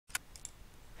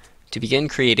To begin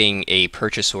creating a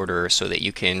purchase order so that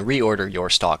you can reorder your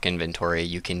stock inventory,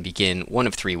 you can begin one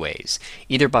of three ways.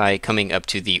 Either by coming up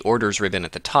to the Orders ribbon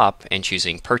at the top and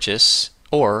choosing Purchase,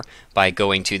 or by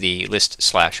going to the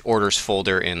List/Orders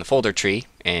folder in the folder tree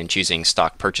and choosing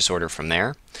Stock Purchase Order from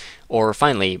there, or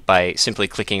finally by simply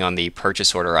clicking on the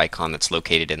purchase order icon that's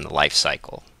located in the life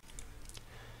cycle.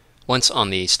 Once on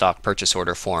the Stock Purchase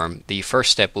Order form, the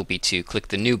first step will be to click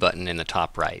the New button in the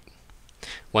top right.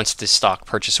 Once the stock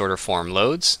purchase order form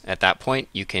loads, at that point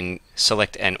you can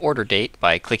select an order date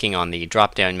by clicking on the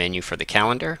drop-down menu for the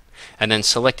calendar and then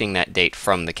selecting that date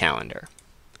from the calendar.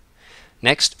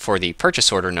 Next, for the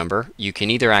purchase order number, you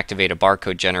can either activate a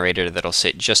barcode generator that'll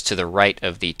sit just to the right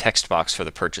of the text box for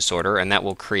the purchase order, and that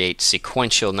will create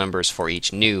sequential numbers for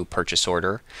each new purchase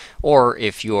order, or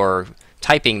if you're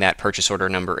typing that purchase order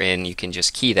number in, you can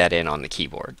just key that in on the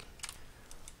keyboard.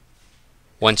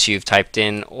 Once you've typed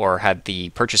in or had the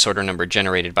purchase order number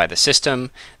generated by the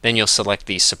system, then you'll select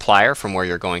the supplier from where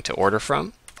you're going to order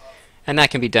from. And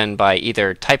that can be done by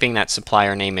either typing that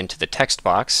supplier name into the text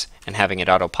box and having it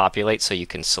auto-populate so you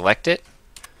can select it,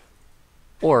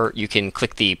 or you can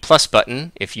click the plus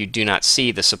button if you do not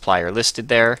see the supplier listed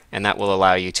there, and that will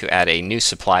allow you to add a new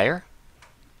supplier.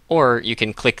 Or you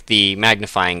can click the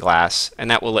magnifying glass, and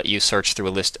that will let you search through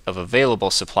a list of available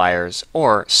suppliers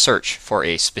or search for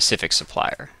a specific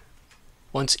supplier.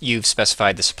 Once you've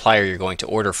specified the supplier you're going to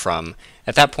order from,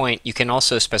 at that point you can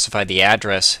also specify the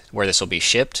address where this will be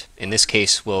shipped. In this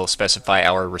case, we'll specify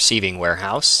our receiving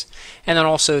warehouse, and then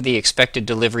also the expected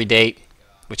delivery date,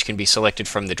 which can be selected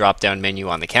from the drop-down menu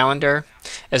on the calendar,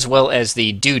 as well as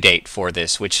the due date for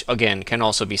this, which again can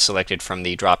also be selected from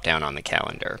the drop-down on the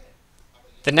calendar.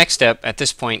 The next step at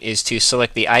this point is to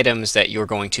select the items that you're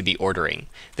going to be ordering.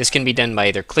 This can be done by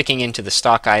either clicking into the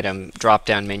stock item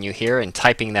drop-down menu here and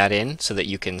typing that in so that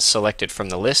you can select it from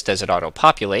the list as it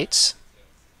auto-populates,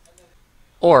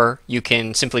 or you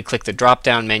can simply click the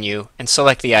drop-down menu and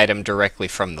select the item directly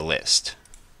from the list.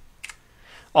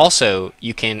 Also,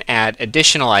 you can add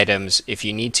additional items if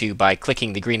you need to by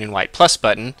clicking the green and white plus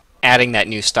button, adding that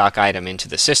new stock item into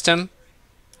the system,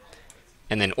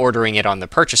 and then ordering it on the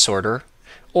purchase order,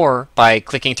 or by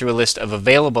clicking through a list of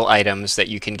available items that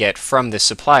you can get from the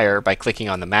supplier by clicking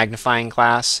on the magnifying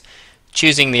glass,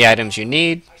 choosing the items you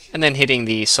need, and then hitting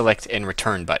the Select and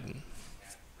Return button.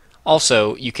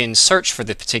 Also, you can search for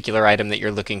the particular item that you're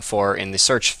looking for in the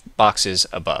search boxes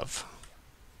above.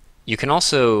 You can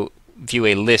also view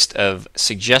a list of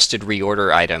suggested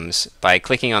reorder items by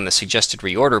clicking on the Suggested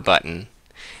Reorder button,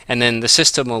 and then the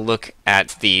system will look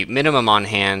at the minimum on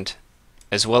hand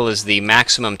as well as the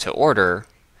maximum to order,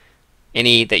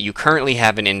 any that you currently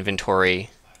have in inventory,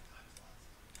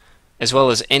 as well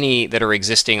as any that are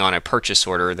existing on a purchase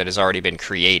order that has already been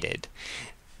created.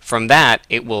 From that,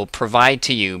 it will provide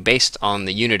to you, based on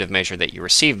the unit of measure that you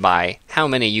receive by, how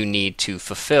many you need to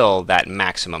fulfill that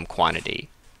maximum quantity.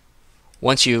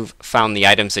 Once you've found the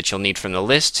items that you'll need from the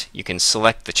list, you can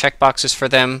select the checkboxes for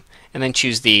them and then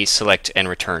choose the Select and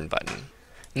Return button.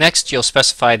 Next, you'll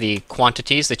specify the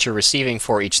quantities that you're receiving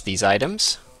for each of these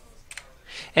items.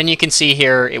 And you can see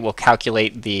here it will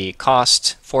calculate the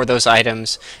cost for those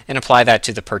items and apply that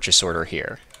to the purchase order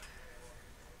here.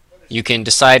 You can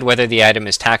decide whether the item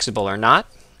is taxable or not,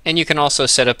 and you can also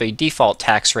set up a default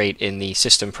tax rate in the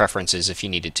system preferences if you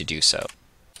needed to do so.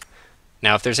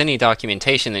 Now, if there's any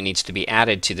documentation that needs to be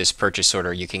added to this purchase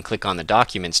order, you can click on the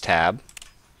Documents tab,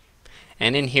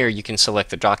 and in here you can select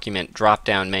the Document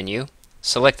drop-down menu,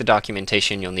 select the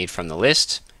documentation you'll need from the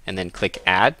list, and then click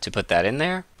Add to put that in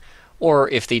there. Or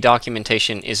if the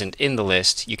documentation isn't in the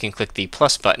list, you can click the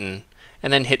plus button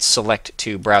and then hit Select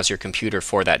to browse your computer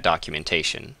for that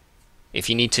documentation. If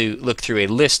you need to look through a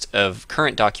list of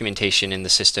current documentation in the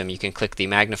system, you can click the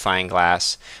magnifying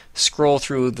glass, scroll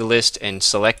through the list and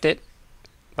select it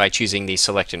by choosing the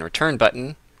Select and Return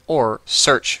button, or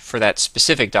search for that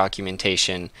specific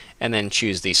documentation and then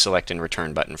choose the Select and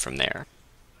Return button from there.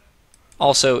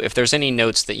 Also, if there's any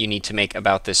notes that you need to make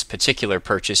about this particular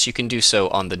purchase, you can do so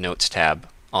on the Notes tab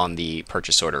on the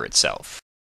purchase order itself.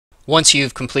 Once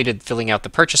you've completed filling out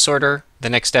the purchase order, the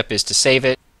next step is to save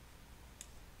it.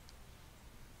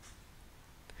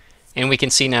 And we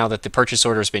can see now that the purchase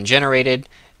order has been generated,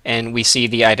 and we see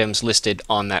the items listed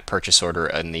on that purchase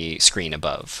order on the screen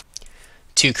above.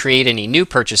 To create any new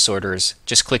purchase orders,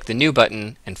 just click the New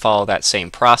button and follow that same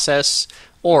process.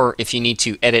 Or if you need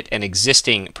to edit an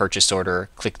existing purchase order,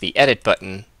 click the Edit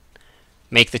button,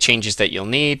 make the changes that you'll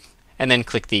need, and then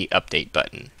click the Update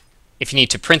button. If you need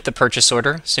to print the purchase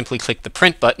order, simply click the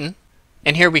Print button,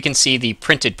 and here we can see the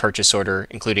printed purchase order,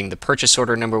 including the purchase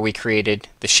order number we created,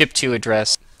 the ship to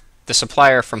address, the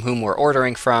supplier from whom we're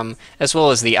ordering from, as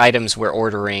well as the items we're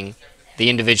ordering, the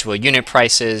individual unit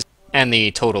prices, and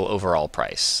the total overall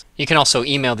price. You can also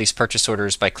email these purchase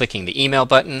orders by clicking the email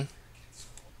button,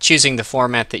 choosing the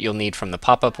format that you'll need from the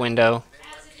pop-up window,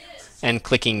 and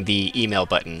clicking the email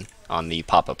button on the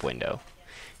pop-up window.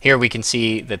 Here we can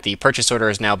see that the purchase order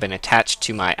has now been attached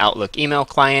to my Outlook email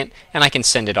client, and I can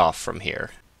send it off from here.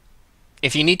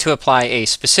 If you need to apply a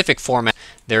specific format,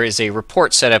 there is a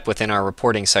report set up within our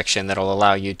reporting section that will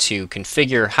allow you to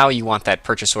configure how you want that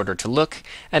purchase order to look,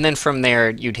 and then from there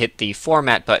you'd hit the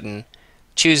Format button,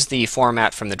 choose the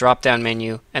format from the drop-down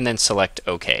menu, and then select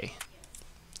OK.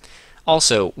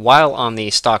 Also, while on the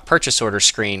stock purchase order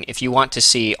screen, if you want to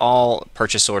see all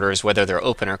purchase orders, whether they're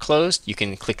open or closed, you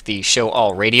can click the Show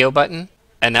All Radio button,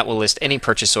 and that will list any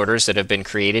purchase orders that have been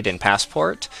created in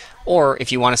Passport. Or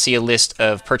if you want to see a list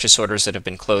of purchase orders that have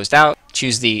been closed out,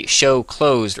 choose the Show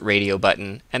Closed Radio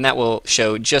button, and that will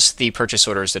show just the purchase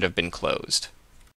orders that have been closed.